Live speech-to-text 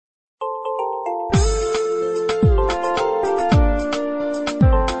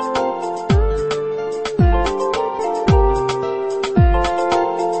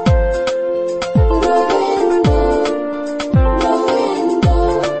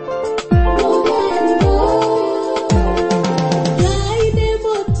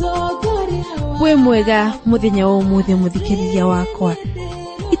we mwega muthenya wa umuthi muthikiriria wakwa.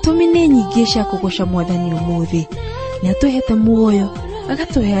 Itumi nĩ nyingĩ cia kũgoca Mwathani umuthi. Nĩ atuhete muoyo,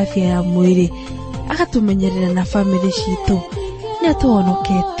 agatuhe afya ya mwĩrĩ, agatumenyerera na family citũ. Nĩ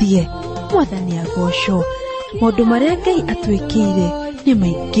atuhonoketie. Mwathani agocwo. Maũndũ marĩa Ngai atwĩkĩire nĩ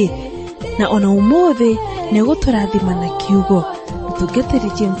maingĩ. Na ona umuthi nĩ gũtũrathima na kiugo.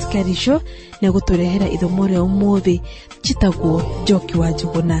 Mũtungatĩri James Karisho nĩ gũtũrehera ithomo rĩa umuthi chitagwo Njoki wa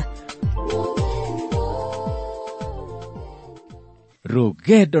Njuguna.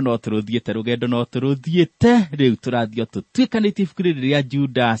 Rugendo no turuthiete riu turathio tutwikanĩtie ibuku rĩa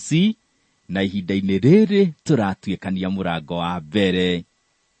Judasi na ihinda-inĩ rĩrĩ turatwikania mũrango wa mbere.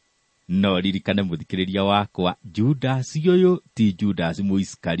 No ririkane mũthikĩrĩria wakwa, Judasi ũyũ ti Judasi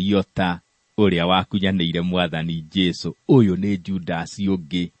Mũiskariota ũrĩa wakunyanĩire Mwathani Jesu. Ũyũ nĩ Judasi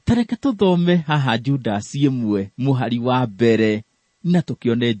ũngĩ. Tareke tũthome haha Judasi ĩmwe mũhari wa mbere na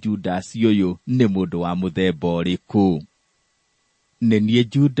tũkĩone Judasi ũyũ nĩ mũndũ wa mũthemba ũrĩkũ. Nĩ niĩ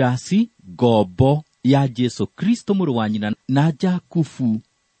Judasi, ngombo ya Jesu Kristo mũrũ wa nyina na Jakubu,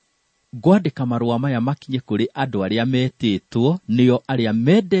 ngwandĩka marũa maya makinye kũrĩ andũ arĩa metĩtwo, nĩo arĩa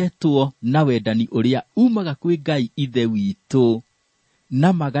mendetwo na wendani ũrĩa umaga kwĩ Ngai Ithe witũ,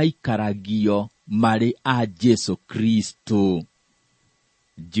 na magaikaragio marĩ a Jesu Kristo.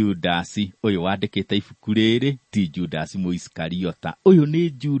 Judasi ũyũ wandĩkĩte ibuku rĩrĩ ti Judasi Mũiskariota. Ũyũ nĩ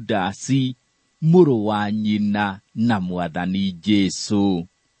Judasi mũrũ wa nyina na Mwathani Jesu.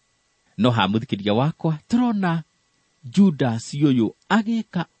 No ha mũthikĩrĩria wakwa, tũrona Judasi ũyũ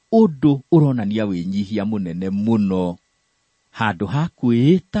agĩka ũndũ ũronania wĩnyihia mũnene mũno. Handũ ha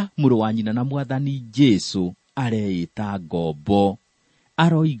kwĩĩta mũrũ wa nyina na Mwathani Jesu, areĩta ngombo.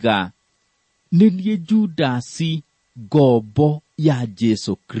 Aroiga, nĩ niĩ Judasi, ngombo ya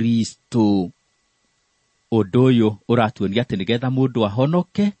Jesu Kristo. Ũndũ ũyũ ũratuonia atĩ nĩgetha mũndũ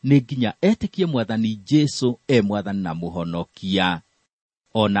ahonoke nĩ nginya etĩkie Mwathani Jesu Mwathani na Mũhonokia.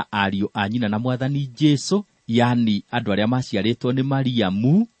 Ona ariũ a nyina na Mwathani Jesu, yani andũ arĩa maciarĩtwo nĩ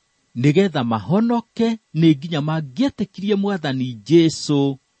Mariamu, nĩgetha mahonoke nĩ nginya mangĩetĩkirie Mwathani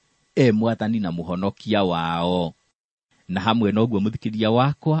Jesu Mwathani na Mũhonokia wao. Na hamwe noguo mũthikĩrĩria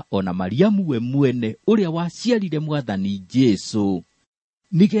wakwa, ona Mariamu we mwene ũrĩa waciarire Mwathani Jesu,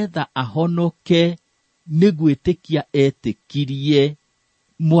 nĩgetha ahonoke nĩ gwĩtĩkia etĩkirie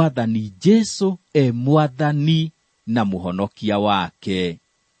Mwathani Jesu Mwathani na Mũhonokia wake.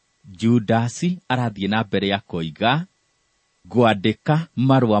 Judasi arathiĩ na mbere ya koiga, ngwandĩka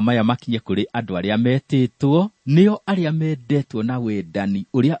marũa maya makinye kũrĩ andũ arĩa metĩtwo, nĩo arĩa mendetwo na wendani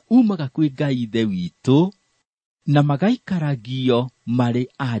ũrĩa umaga kwĩ Ngai Ithe witũ, na magaikaragio marĩ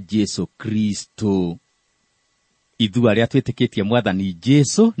a Jesu Kristo. Ithuĩ arĩa twĩtĩkĩtie Mwathani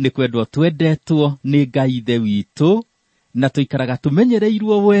Jesu nĩ kwendwo twendetwo nĩ Ngai Ithe witũ, na tũikaraga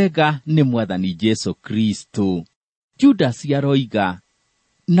tũmenyereirwo wega nĩ Mwathani Jesu Kristo. Judasi aroiga,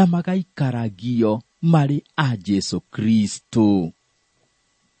 na magaikaragio marĩ a Jesu Kristo.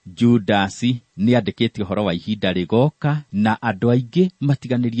 Judasi nĩ andĩkĩte ũhoro wa ihinda rĩgoka na andũ aingĩ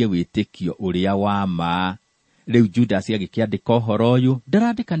matiganĩrie wĩtĩkio ũrĩa wa ma. Rĩu Judasi agĩkĩandĩka ũhoro ũyũ,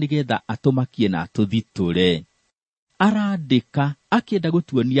 ndarandĩka nĩgetha atũmakie na tũthitũre. Arandĩka akĩenda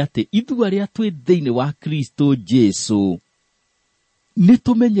gũtuonia atĩ ithuĩ arĩa twĩ thĩinĩ wa Kristo Jesu nĩ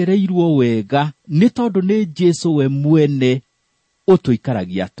tũmenyereirwo wega, nĩ tondũ nĩ Jesu we mwene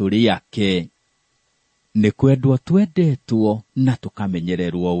ũtũikaragia tũrĩ ake. Nĩ kwendwo twendetwo na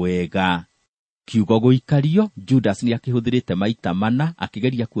tũkamenyererwo wega. Kiugo gũikario, Judasi nĩ akĩhũthĩrĩte maita mana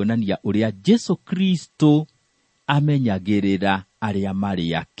akĩgeria kuonania ũrĩa Jesu Kristo amenyagĩrĩra arĩa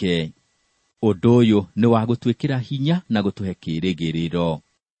marĩ ake. Ũndũ ũyũ nĩ wa gũtwĩkĩra hinya na gũtũhe kĩĩrĩgĩrĩro.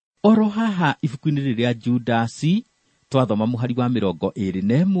 Oro haha ibuku-inĩ rĩrĩa Judasi, twathoma mũhari wa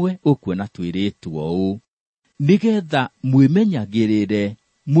 21, ũkuona twĩrĩtwo ũũ, nĩgetha mwĩmenyagĩrĩre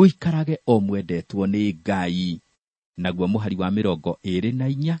mũikarage o mwendetwo nĩ Ngai. Naguo mũhari wa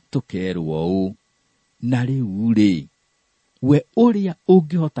 24 tũkerwo ũũ, na rĩu-rĩ, we ũrĩa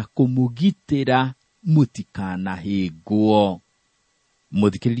ũngĩhota kũmũgitĩra mũtikanahĩngwo.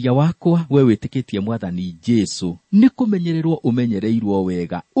 Mũthikĩrĩria wakwa, we wĩtĩkĩtie Mwathani Jesu, nĩ kũmenyererwo ũmenyereirwo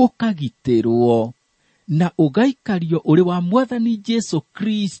wega, ũkagitĩrwo na ũgaikario ũrĩ wa Mwathani Jesu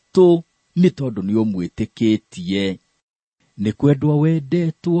Kristo, nĩ tondũ nĩ ũmwĩtĩkĩtie. Nĩ kwendwo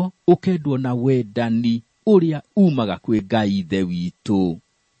wendetwo, ũkendwo na wendani ũrĩa umaga kwĩ Ngai Ithe witũ.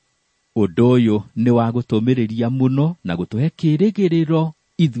 Ũndũ ũyũ nĩ wa gũtũmĩrĩria mũno na gũtũhe kĩĩrĩgĩrĩro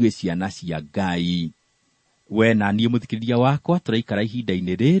ithuĩ ciana cia Ngai. We na niĩ mũthikĩrĩria wakwa, tũraikara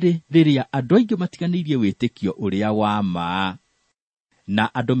ihinda-inĩ rĩrĩ rĩrĩa andũ aingĩ matiganĩirie wĩtĩkio ũrĩa wa ma. Na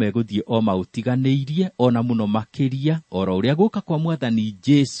andũ megũthiĩ o maũtiganĩirie, ona mũno makĩria oro ũrĩa gũka kwa Mwathani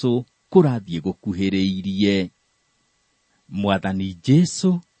Jesu kũrathiĩ gũkuhĩrĩirie. Mwathani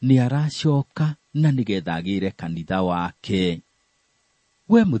Jesũ nĩ aracoka na nĩgetha agĩre kanitha wake.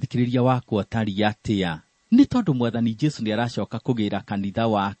 We mũthikĩrĩria wakwa tari atĩa? Nĩ tondũ Mwathani Jesũ nĩ aracoka kũgĩra kanitha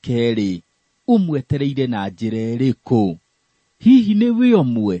wake-rĩ, ũmwetereire na njĩra ĩrĩkũ? Hihi nĩ we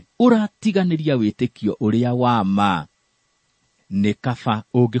ũmwe ũratiganĩria wĩtĩkio ũrĩa wa ma? Nĩ kaba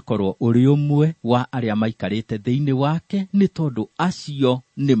ũngĩkorwo ũrĩ ũmwe wa arĩa maikarĩte thĩinĩ wake, nĩ tondũ acio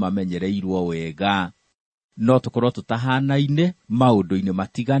nĩ mamenyereirwo wega. No tũkorwo tũtahanaine maũndũ-inĩ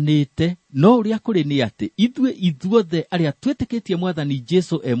matiganĩte, no ũrĩa kũrĩ nĩ atĩ ithuothe arĩa twĩtĩkĩtie Mwathani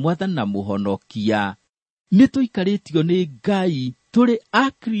Jesũ Mwathani na Mũhonokia, nĩ tũikarĩtio nĩ Ngai tũrĩ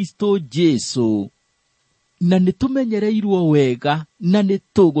a Kristo Jesũ, na nĩ tũmenyereirwo wega na nĩ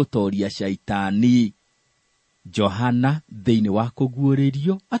tũgũtooria Shaitani. Johana thĩinĩ wa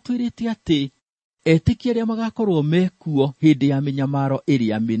kũguũrĩrio atwĩrĩte atĩ etĩkia arĩa magakorwo mekuo hĩndĩ ya mĩnyamaro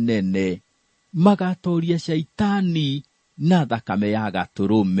ĩrĩa mĩnene magatooria Shaitani na thakame ya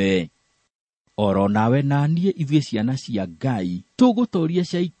gatũrũme. Oro nawe na niĩ ithuĩ ciana cia Ngai tũgũtooria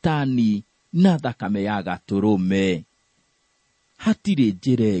Shaitani na thakame ya gatũrũme. Hatirĩ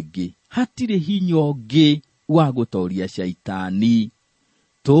njĩra ĩngĩ, hatirĩ hinya ũngĩ wa gũtooria Shaitani.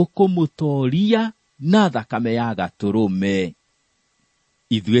 Tũkũmũtooria na thakame ya gatũrũme.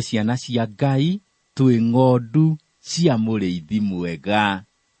 Ithuĩ ciana cia Ngai twĩ ng'ondu cia mũrĩithi mwega.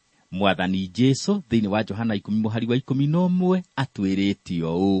 Mwathani Jesũ thĩinĩ wa Johana 10:11 atwĩrĩte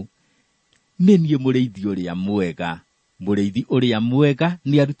ũũ: nĩ niĩ mũrĩithi ũrĩa mwega. Mũrĩithi ũrĩa mwega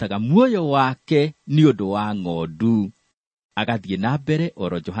nĩ arutaga muoyo wake nĩ ũndũ wa ng'ondu. Agathiĩ na mbere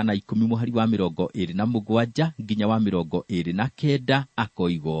oro Johana 10:27 nginya wa 29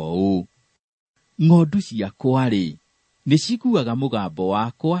 akoiga ũũ: ng'ondu ciakwa-rĩ, nĩ ciguaga mũgambo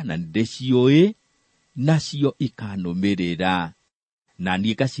wakwa na ndĩciũĩ, nacio ikanũmĩrĩra. Na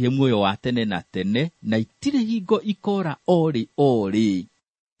niĩ ngacihe muoyo wa tene na tene, na itirĩ hingo ikora orĩ,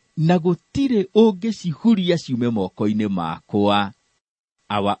 na gũtirĩ ũngĩcihuria ciume moko-inĩ makwa.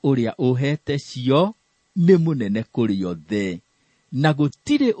 Awa ũrĩa ũhete cio nĩ mũnene kũrĩ othe, na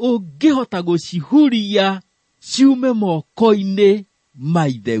gũtirĩ ũngĩhota gũcihuria ciume moko-inĩ ma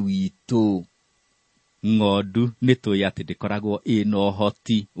Ithe witũ. Ng'ondu nĩ tũĩ atĩ ndĩkoragwo ĩna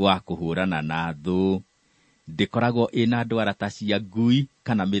ũhoti wa kũhũrana na thũ. Ndĩkoragwo ĩna ndwara ta cia ngui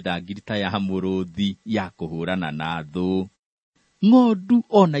kana mĩthangiri ta ya mũrũthi ya kũhũrana na thũ. Ng'ondu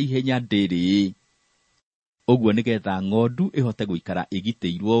ona ihenya ndĩrĩ. Ũguo nĩgetha ng'ondu ĩhote gũikara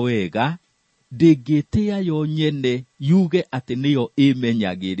ĩgitĩirwo wega, ndĩngĩtĩa yo nyene yuge atĩ nĩyo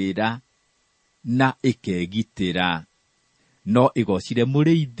ĩmenyagĩrĩra na ĩkegitĩra. No ĩgocire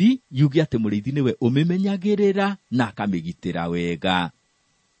mũrĩithi yuge atĩ mũrĩithi nĩwe ũmĩmenyagĩrĩra na akamĩgitĩra wega.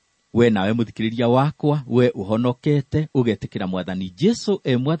 We nawe mũthikĩrĩria wakwa, we ũhonokete ũgetĩkĩra Mwathani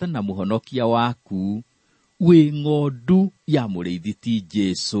Jesũ Mwathani na Mũhonokia waku, wĩ ng'ondu ya mũrĩithi ti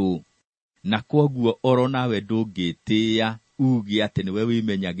Jesũ. Na kwoguo oro nawe ndũngĩtĩa uge atĩ nĩwe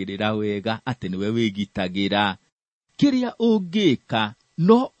wĩmenyagĩrĩra wega, atĩ nĩwe wĩgitagĩra. Kĩrĩa ũngĩka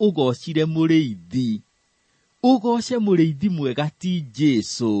no ũgocire mũrĩithi. Ũgoce mũrĩithi mwega ti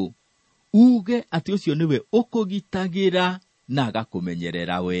Jesũ. Uge atĩ ũcio nĩwe ũkũgitagĩra na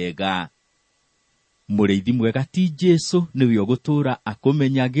agakũmenyerera wega. Mũrĩithi mwega ti Jesũ nĩwe ũgũtũũra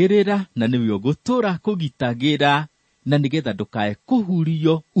akũmenyagĩrĩra na nĩwe ũgũtũũra akũgitagĩra, na nĩgetha ndũkae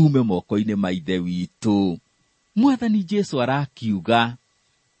kũhurio ume moko-inĩ ma Ithe witũ. Mwathani Jesũ arakiuga,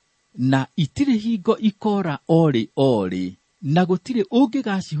 na itirĩ hingo ikora orĩ, na gũtirĩ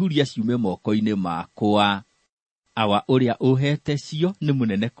ũngĩgacihuria ciume moko-inĩ makwa. Awa ũrĩa ũhete cio nĩ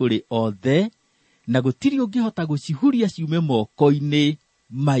mũnene kũrĩ othe, na gũtirĩ ũngĩhota gũcihuria ciume moko-inĩ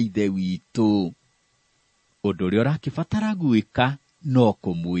ma Ithe witũ. Ũndũ ũrĩa ũrakĩbatara gwĩka no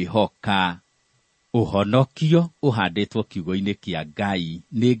kũmwĩhoka. Ũhonokio ũhandĩtwo kiugo-inĩ kĩa Ngai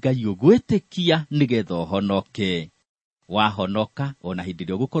nĩ Ngai ũgwĩtĩkia nĩgetha ũhonoke. Wahonoka ona hĩndĩ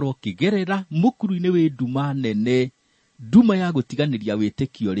ĩrĩa ũgũkorwo ũkĩgerera mũkuru-inĩ wĩ nduma nene, nduma ya gũtiganĩria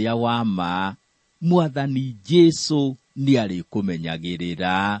wĩtĩkio ũrĩa wa ma, Mwathani Jesũ nĩ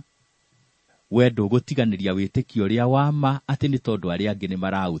arĩkũmenyagĩrĩra. We ndũgũtiganĩria wĩtĩkio ũrĩa wa ma atĩ nĩ tondũ arĩa angĩ nĩ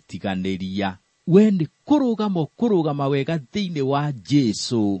maraũtiganĩria. We nĩ kũrũgama wega thĩinĩ wa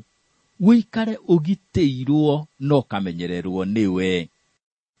Jesũ, wĩikare ũgitĩirwo no ũkamenyererwo nĩwe.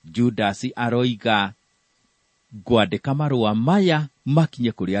 Judasi aroiga, ngwandĩka marũa maya makinye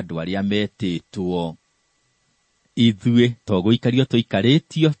kũrĩ andũ arĩa metĩtwo. Ithuĩ togũikario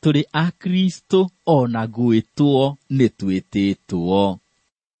tũikarĩtio tũrĩ a Kristo, ona gwĩtwo nĩ twĩtĩtwo.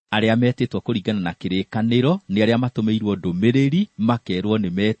 Arĩa metĩtwo kũringana na kĩrĩkanĩro nĩ arĩa matũmĩirwo ndũmĩrĩri makerwo nĩ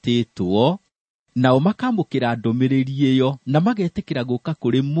metĩtwo, nao makamũkĩra ndũmĩrĩri ĩyo na magetĩkĩra gũka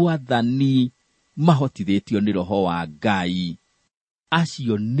kũrĩ Mwathani mahotithĩtio nĩ Roho wa Ngai.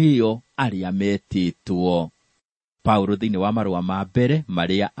 Acio nĩo arĩa metĩtwo. Paulo thĩinĩ wa marũa ma mbere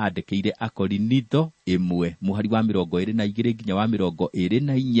marĩa andĩkĩire Akorinitho 1:22 nginya wa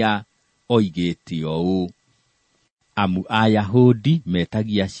 24 oigĩte ũũ: amu Ayahudi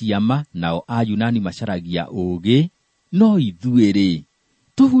metagia ciama, nao Ayunani macaragia ũũgĩ, no ithuĩ-rĩ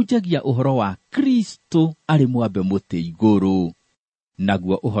tuhunjagia ũhoro wa Kristo arĩ mwambe mũtĩ igũrũ.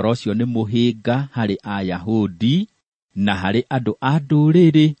 Naguo ũhoro ũcio nĩ mũhĩnga harĩ Ayahudi na harĩ andũ a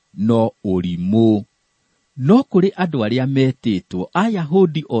ndũrĩrĩ no ũrimũ. No kũrĩ andũ arĩa metĩtwo,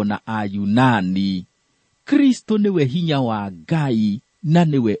 Ayahudi ona Ayunani, Kristo nĩwe hinya wa Ngai na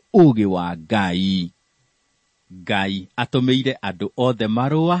nĩwe ũũgĩ wa Ngai. Ngai atũmĩire andũ othe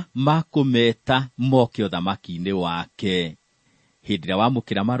marũa ma kũmeta moke ũthamaki-inĩ wake. Hĩndĩ ĩrĩa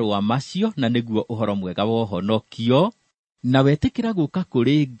wamũkĩra marũa macio, na nĩguo ũhoro mwega wa ũhonokio, na wetĩkĩra gũka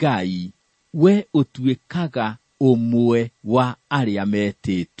kũrĩ Ngai, we ũtuĩkaga ũmwe wa arĩa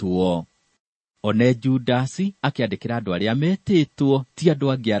metĩtwo. One Judasi akĩandĩkĩra andũ arĩa metĩtwo, ti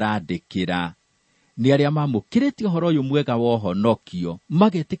andũ angĩ arandĩkĩra. Nĩ arĩa mamũkĩrĩtie ũhoro ũyũ mwega wa ũhonokio,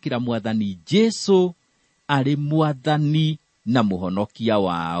 magetĩkĩra Mwathani Jesũ arĩ Mwathani na mũhonokia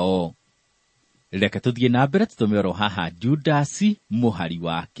wao. Reke tũthiĩ na mbere tũtũme ũhoro haha Judasi mũhari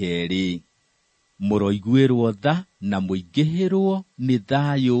wa kerĩ. Mũroiguĩrwo tha na mũingĩhĩrwo nĩ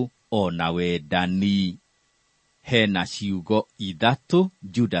thayũ ona wendani. Hena ciugo ithatũ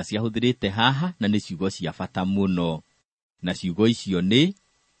Judasi ahũthĩrĩte haha, na nĩ ciugo cia bata mũno. Na ciugo icio nĩ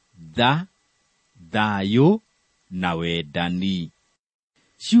tha, thayũ na wendani.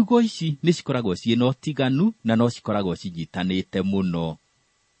 Ciugo ici nĩ cikoragwo ciĩna ũtiganu na no cikoragwo cinyitanĩte mũno.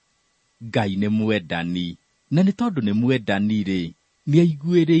 Ngai nĩ mwendani, na nĩ tondũ nĩ mwendani-rĩ, nĩ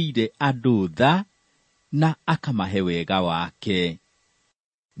aiguĩrĩire andũ tha na akamahe wega wake.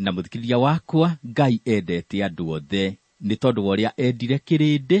 Na mũthikĩrĩria wakwa, Ngai endete andũ othe, nĩ tondũ wa ũrĩa endire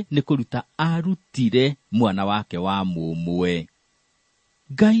kĩrĩndĩ nĩ kũruta arutire mwana wake wa mũmwe.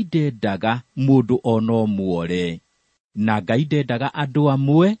 Ngai ndendaga mũndũ ona ũmwe, na Ngai ndendaga andũ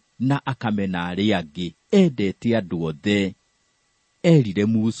amwe na akamena arĩa angĩ. Endete andũ othe. Erire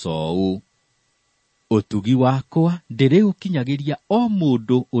Musa ũũ: ũtugi wakwa ndĩrĩũkinyagĩria o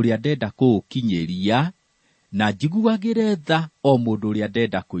mũndũ ũrĩa ndenda kũũkinyĩria, na njiguagĩre tha o mũndũ ũrĩa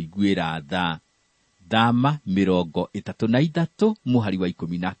ndenda kũiguĩra tha. Thama 33 mũhari wa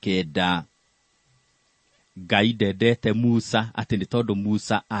 19. Ngai ndendete Musa atĩ nĩ tondũ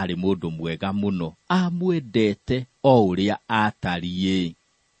Musa arĩ mũndũ mwega mũno, amwendete o ũrĩa atariĩ.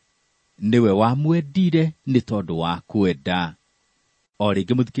 Nĩwe wamwendire nĩ tondũ wa kwenda. O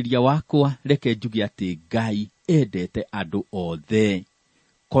rĩngĩ mũthikĩrĩria wakwa, reke njuge atĩ Ngai endete andũ othe.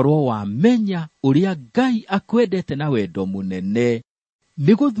 Korwo wamenya ũrĩa Ngai akwendete na wendo mũnene,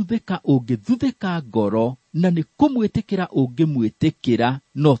 nĩ gũthuthĩka ũngĩthuthĩka ngoro, na nĩ kũmwĩtĩkĩra ũngĩmwĩtĩkĩra,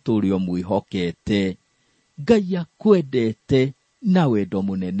 no tũrĩ o mwĩhokete. Ngai akwendete na wendo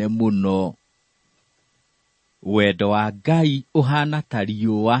mũnene mũno. Wendo wa Ngai ũhana ta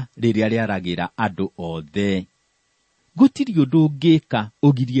riũa rĩrĩa rĩaragĩra andũ othe. Gũtirĩ ũndũ ũngĩka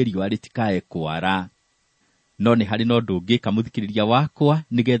ũgirie riũa rĩtikae kwara. No nĩ harĩ na ũndũ ũngĩka mũthikĩrĩria wakwa,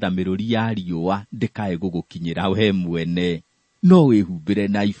 nĩgetha mĩrũri ya riũa ndĩkae gũgũkinyĩra we mwene. No wĩhumbĩre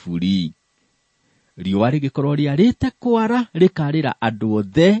na iburi. Riũa rĩgĩkorwo rĩarĩte kwara rĩkarĩra andũ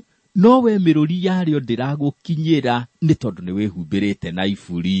othe, no we mĩrũri yarĩo ndĩragũkinyĩra nĩ tondũ nĩ wĩhumbĩrĩte na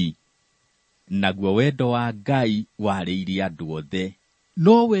iburi. Naguo wendo wa Ngai warĩirie andũ othe,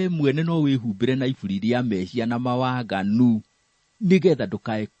 no we mwene no wĩhumbĩre na iburi rĩa mehia na mawaganu, nĩgetha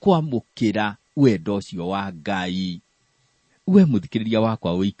ndũkae kwamũkĩra wendo ũcio wa Ngai. We mũthikĩrĩria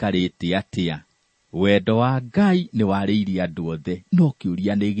wakwa ũikarĩte atĩa? Wendo wa Ngai nĩ warĩirie andũ othe, no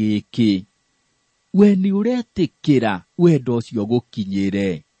kĩũria nĩ gĩkĩ: we nĩ ũretĩkĩra wendo ũcio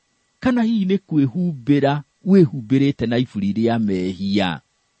gũkinyĩre, kana hihi nĩ kwĩhumbĩra wĩhumbĩrĩte na iburi rĩa mehia?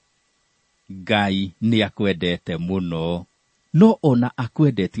 Ngai nĩ akwendete mũno, no ona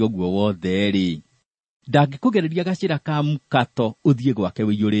akwendete ũguo wothe-rĩ, ndangĩkũgereria gacĩra ka mũkato ũthiĩ gwake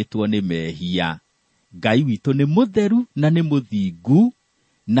wĩiyũrĩtwo nĩ mehia. Ngai witũ nĩ mũtheru na nĩ mũthingu,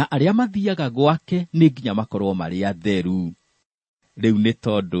 na arĩa mathiaga gwake nĩ nginya makorwo marĩ atheru. Rĩu nĩ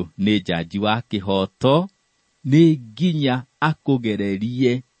tondũ nĩ njanji wa kĩhoto, nĩ nginya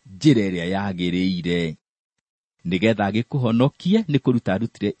akũgererie njĩra ĩrĩa yagĩrĩire. Nĩgetha agĩkũhonokie nĩ kũruta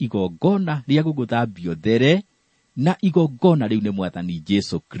arutire igongona rĩa gũgũthambio there, na igongona rĩu nĩ Mwathani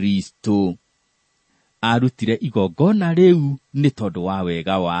Jesũ Kristo. Arutire igongona rĩu nĩ tondũ wa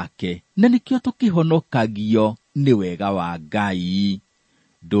wega wake, na nĩkĩo tũkĩhonokagio nĩ wega wa Ngai.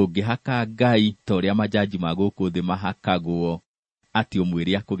 ndũngĩhaka Ngai ta ũrĩa majaji ma gũkũ thĩ mahakagwo, atĩ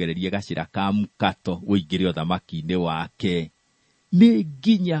ũmwĩre akũgererie gacĩra ka mũkato ũingĩre ũthamaki-inĩ wake. Nĩ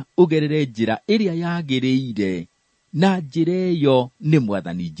nginya ũgerere njĩra ĩrĩa yagĩrĩire, na njĩra ĩyo nĩ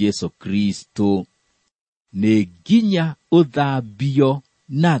Mwathani Jesũ Kristo. Nĩ nginya ũthambio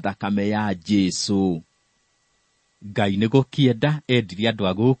na thakame ya Jesũ. Ngai nĩ gũkĩenda endirie andũ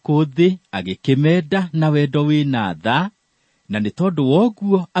a gũkũ thĩ, agĩkĩmenda na wendo wĩna tha, na nĩ tondũ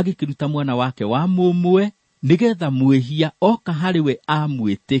woguo agĩkĩruta mwana wake wa mũmwe, nĩgetha mwĩhia oka harĩ we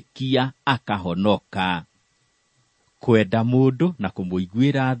amwĩtĩkia akahonoka. Kwenda mũndũ na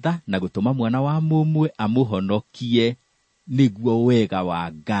kũmũiguĩra tha na gũtũma mwana wa mũmwe amũhonokie nĩguo wega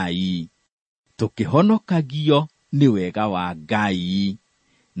wa Ngai. Tũkĩhonokagio nĩ wega wa Ngai.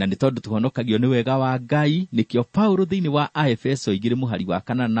 Na nĩ tondũ tũhonokagio nĩ wega wa Ngai, nĩkĩo Paulo thĩinĩ wa Aefeso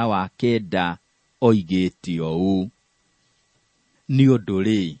 2:4 na 9 oigĩte ũũ: nĩ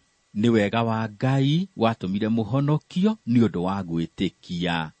ũndũ-rĩ, nĩ wega wa Ngai watũmire mũhonokio nĩ ũndũ wa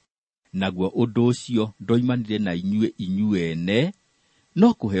gwĩtĩkia. Naguo ũndũ ũcio ndoimanire na inyuĩ inyuene,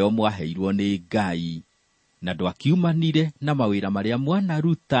 no kũheo mwaheirwo nĩ Ngai, na ndwakiumanire na mawĩra marĩa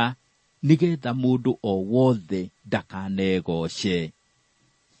mwanaruta, nĩgetha mũndũ o wothe ndakanegoce.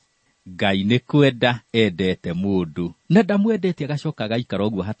 Ngai nĩ kwenda endete mũndũ, na ndamwendete agacoka agaikara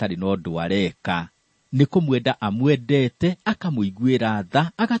ũguo hatarĩ na ũndũ areka. Nĩ kũmwenda amwendete, akamũiguĩra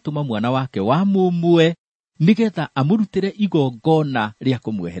tha, agatũma mwana wake wa mũmwe, nĩgetha amũrutĩre igongona rĩa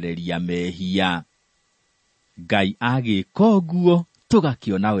kũmwehereria mehia. Ngai agĩka ũguo,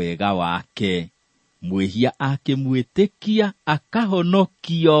 tũgakĩona wega wake. Mwĩhia akĩmwĩtĩkia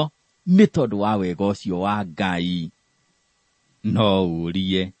akahonokio nĩ tondũ wa wega ũcio wa Ngai. No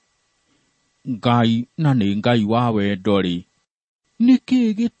ũrie, Ngai na nĩ Ngai wa wendo-rĩ,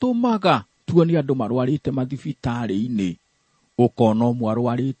 nĩkĩ gĩtũmaga tuone andũ marwarĩte mathibitarĩ-inĩ? Ũkona ũmwe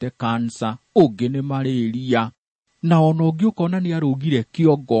arwarĩte kansa, ũngĩ nĩ malaria, na ona ũngĩ ũkona nĩ arũgire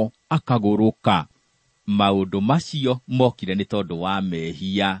kĩongo akagũrũka. Maũndũ macio mokire nĩ tondũ wa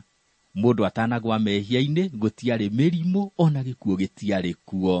mehia. Mũndũ atanagwa mehia-inĩ gũtiarĩ mĩrimũ, ona gĩkuũ gĩtiarĩ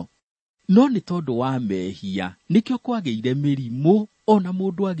kuo. No nĩ tondũ wa mehia nĩkĩo kwagĩire mĩrimũ, ona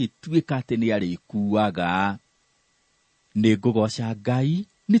mũndũ agĩtuĩka atĩ nĩ arĩkuaga. Nĩ ngũgoca Ngai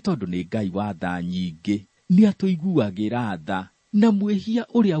nĩ tondũ nĩ Ngai wa tha nyingĩ, nĩ atũiguagĩra tha, na mwĩhia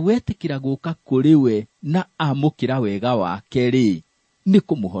ũrĩa wetĩkĩra gũka kũrĩ we na amũkĩra wega wake-rĩ, nĩ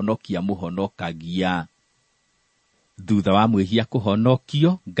kũmũhonokia mũhonokagia. Thutha wa mwĩhia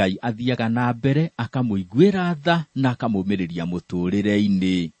kũhonokio, Ngai athiaga na mbere akamũiguĩra tha na akamũmĩrĩria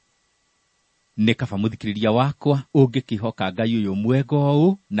mũtũrĩre-inĩ. Nĩ kaba mũthikĩrĩria wakwa ũngĩkĩhoka Ngai ũyũ mwega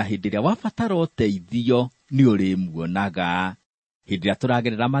ũũ, na hĩndĩ ĩrĩa wabatara ũteithio nĩ ũrĩmuonaga. Hĩndĩ ĩrĩa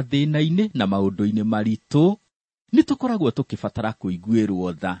tũragerera mathĩna-inĩ na maũndũ-inĩ maritũ, nĩ tũkoragwo tũkĩbatara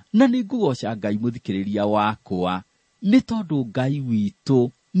kũiguĩrwo tha, na nĩ ngũgoca Ngai mũthikĩrĩria wakwa, nĩ tondũ Ngai witũ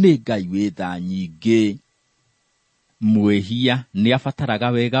nĩ Ngai wĩ tha nyingĩ. Mwĩhia nĩ abataraga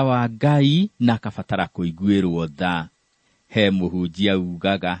wega wa Ngai na akabatara kũiguĩrwo tha. He mũhunjia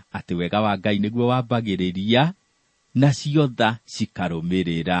ugaga atĩ wega wa Ngai nĩguo wambagĩrĩria, nacio tha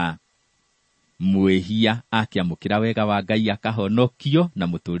cikarũmĩrĩra. Mwĩhia akĩamũkĩra wega wa Ngai akahonokio, na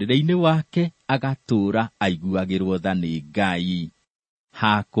mũtũrĩre-inĩ wake agatũũra aiguagĩrwo tha nĩ Ngai.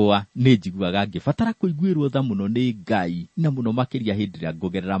 Hakwa nĩ njiguaga ngĩbatara kũiguĩrwo tha mũno nĩ Ngai, na mũno makĩria hĩndĩ ĩrĩa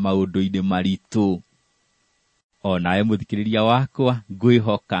ngũgerera maũndũ-inĩ maritũ. Onawe mũthikĩrĩria wakwa,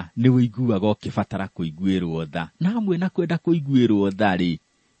 ngwĩhoka nĩ wĩiguaga ũkĩbatara kũiguĩrwo tha, na hamwe na kwenda kũiguĩrwo tha-rĩ,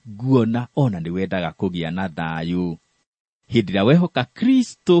 nguona ona nĩ wendaga kũgĩa na thayũ. Hĩndĩ ĩrĩa wehoka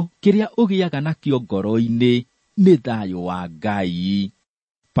Kristo, kĩrĩa ũgĩaga nakĩo ngoro-inĩ nĩ thayũ wa Ngai.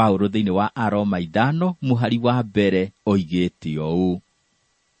 Paulo thĩinĩ wa Aroma 5:1 oigĩte ũũ: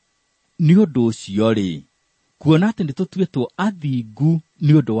 nĩ ũndũ ũcio-rĩ, kuona atĩ nĩ tũtuĩtwo athingu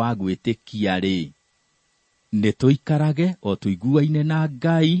nĩ ũndũ wa gwĩtĩkia-rĩ, nĩ tũikarage o tũiguaine na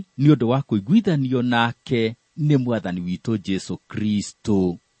Ngai nĩ ũndũ wa kũiguithanio nake nĩ Mwathani witũ Jesũ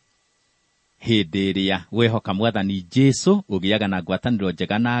Kristo. Hĩndĩ ĩrĩa wehoka Mwathani Jesũ, ũgĩaga na ngwatanĩro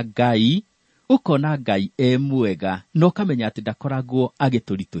njega na Ngai, ũkona Ngai mwega, na ũkamenya atĩ ndakoragwo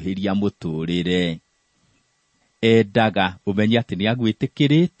agĩtũritũhĩria mũtũrĩre. Endaga ũmenye atĩ nĩ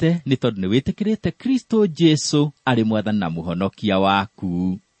agwĩtĩkĩrĩte, nĩ tondũ nĩ wĩtĩkĩrĩte Kristo Jesũ arĩ Mwathani na mũhonokia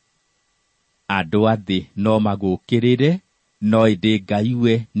waku. Andũ a thĩ no magũkĩrĩre, no ĩndĩ Ngai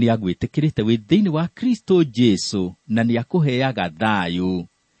we nĩ agwĩtĩkĩrĩte wĩ thĩinĩ wa Kristo Jesũ, na nĩ akũheaga thayũ.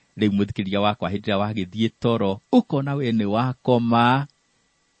 Rĩu mũthikĩrĩria wakwa, hĩndĩ ĩrĩa wagĩthiĩ toro, ũkona we nĩ wakoma,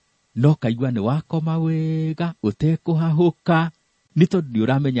 no kaigua nĩ wakoma wega ũtekũhahũka, nĩ tondũ nĩ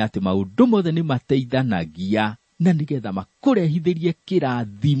ũramenya atĩ maũndũ mothe nĩ mateithanagia na nigetha makurehithirie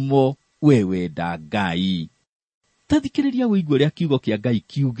kirathimo we wenda Ngai. Tathikiriria wĩigua rĩa kiugo kĩa Ngai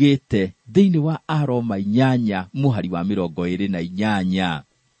kiugĩte thĩinĩ wa Aroma 8 mũhari wa 28.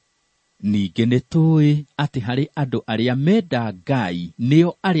 Ningĩ nĩtũĩ atĩ harĩ andũ arĩa menda Ngai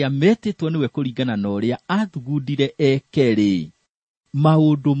nĩo arĩa metĩtwo nĩwe kũringana na ũrĩa athugundire ekerĩ.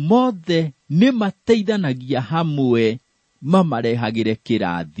 Maũndũ mothe nĩ mateithanagia hamwe mamarehagĩre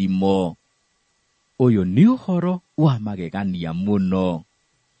kĩrathimo. Ũyũ nĩ ũhoro wa magegania mũno.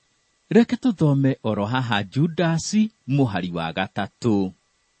 Reke tũthome oro haha Judasi mũhari wa 3.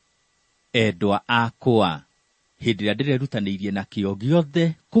 Endwa akwa, hĩndĩ ĩrĩa ndĩrerutanĩirie na kĩo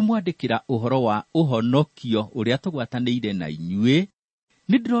gĩothe kũmwandĩkĩra ũhoro wa ũhonokio ũrĩa tũgwatanĩire na inyuĩ,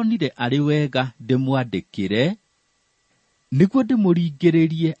 nĩndĩronire arĩ wega ndĩmwandĩkĩre nĩguo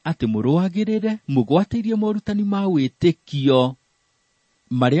ndĩmũringĩrĩrie atĩ mũrũagĩrĩre mũgwatĩirie morutani ma wĩtĩkio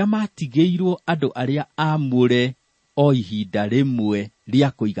marĩa matigĩirwo andũ arĩa aamũre o ihinda rĩmwe rĩa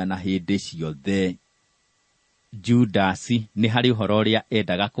kũigana hĩndĩ ciothe. Judasi nĩ harĩ ũhoro ũrĩa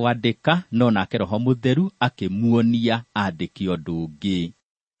endaga kwandĩka, no nake Roho Mũtheru akĩmuonia andĩke ũndũ ũngĩ.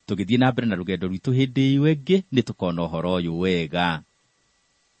 Tũgĩthiĩ na mbere na rũgendo rwitũ hĩndĩ ĩyo ĩngĩ nĩtũkona ũhoro ũyũ wega.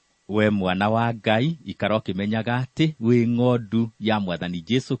 We mwana wa Ngai, ikara ũkĩmenyaga atĩ wĩ ng'ondu ya Mwathani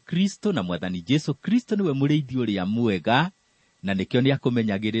Jesu Kristo, na Mwathani Jesu Kristo nĩwe mũrĩithi ũrĩa mwega, na nĩkĩo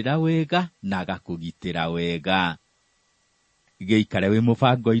nĩakũmenyagĩrĩra wega na agakũgitĩra wega. Gĩikare wĩ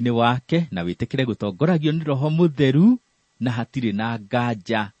mũbango-inĩ wake na wĩtĩkĩre gũtongoragio nĩ Roho Mũtheru, na hatirĩ na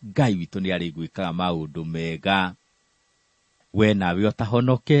nganja Ngai witũ nĩ arĩ gwĩkaga maũndũ mega. We nawe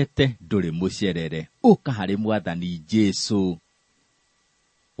ũtahonokete ndũrĩ mũcerere, ũka harĩ Mwathani Jesu.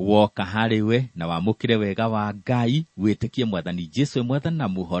 Woka harĩ we na wamũkĩre wega wa Ngai, wĩtĩkie Mwathani Jesu Mwathani na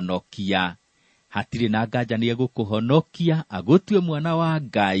mũhonokia. Hatirĩ na nganja nĩ egũkũhonokia, agũtue mwana wa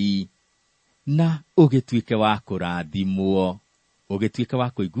Ngai, na ũgĩtuĩke wa kũrathimwo, ũgĩtuĩke wa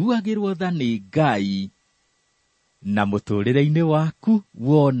kũiguagĩrwo tha nĩ Ngai, na mũtũrĩre-inĩ waku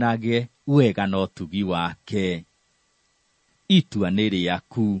wonage wega na ũtugi wake. Itua nĩ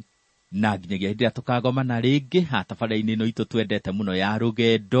rĩaku, na nginyagia hĩndĩ ĩrĩa tũkagomana rĩngĩ hatabarĩra-inĩ ĩno itũ twendete mũno ya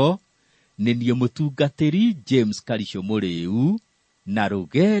rũgendo, nĩ niĩ mũtungatĩri James Karicio Mũrĩu, na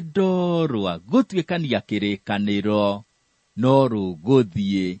rũgendo rwa gũtuĩkania kĩrĩkanĩro no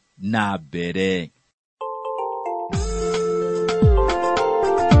rũgũthiĩ na mbere.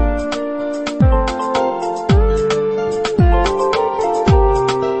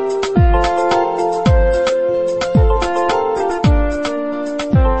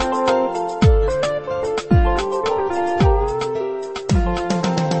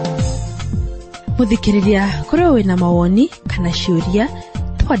 Muthikiriria, kũrĩ wĩna mawoni kana ciũria,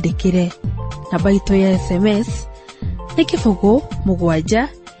 twandĩkĩre. Namba itũ ya SMS nĩ 716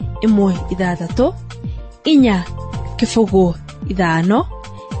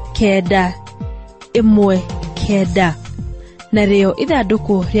 455 na rĩo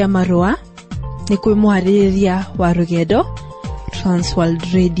ithandũkũ rĩa marũa nĩ kwĩ mũharĩrĩria wa rũgendo Transworld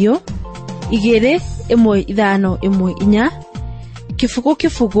Radio 21514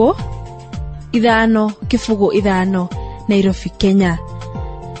 505 Nairobi, Kenya.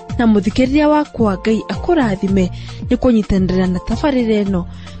 Na muthikiriria wakwa, Ngai akũrathime nĩ kũnyitanĩra na tabarĩra ĩno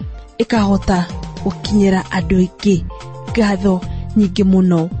ĩkahota gũkinyĩra andũ aingĩ. Ngatho nyingĩ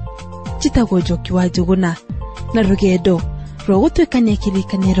mũno. Njĩtagwo Njoki wa Njũgũna, na rũgendo rwa gũtuĩkania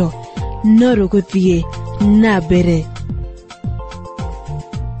kĩrĩkanĩro no rũgũthiĩ na mbere.